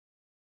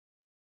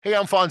Hey,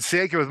 I'm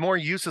Fonseca with more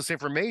useless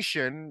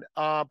information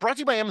brought to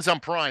you by Amazon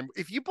Prime.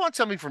 If you bought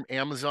something from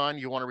Amazon,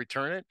 you want to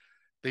return it,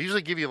 they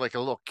usually give you like a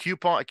little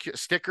coupon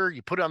sticker.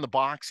 You put it on the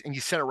box and you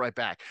send it right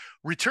back.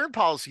 Return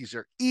policies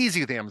are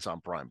easy with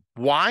Amazon Prime.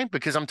 Why?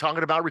 Because I'm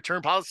talking about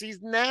return policies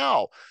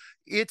now.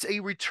 It's a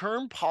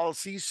return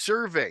policy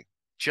survey.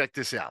 Check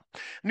this out.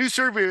 New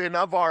survey in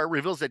Navarre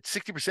reveals that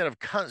 60% of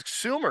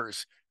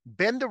consumers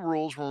bend the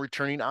rules when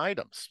returning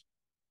items.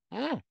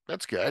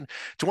 That's good.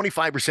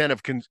 25%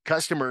 of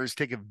customers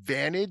take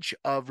advantage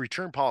of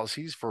return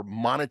policies for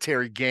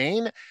monetary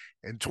gain,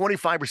 and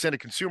 25% of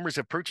consumers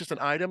have purchased an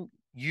item,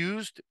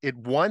 used it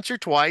once or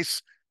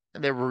twice,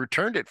 and they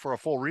returned it for a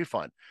full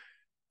refund.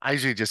 I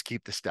usually just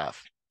keep the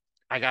stuff.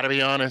 I got to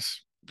be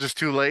honest, just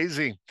too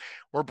lazy.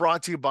 We're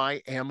brought to you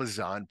by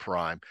Amazon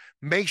Prime.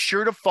 Make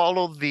sure to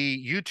follow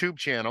the YouTube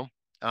channel.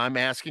 I'm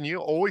asking you,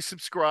 always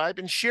subscribe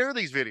and share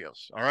these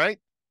videos. All right.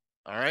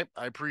 All right.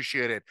 I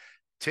appreciate it.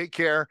 Take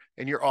care,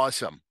 and you're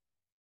awesome.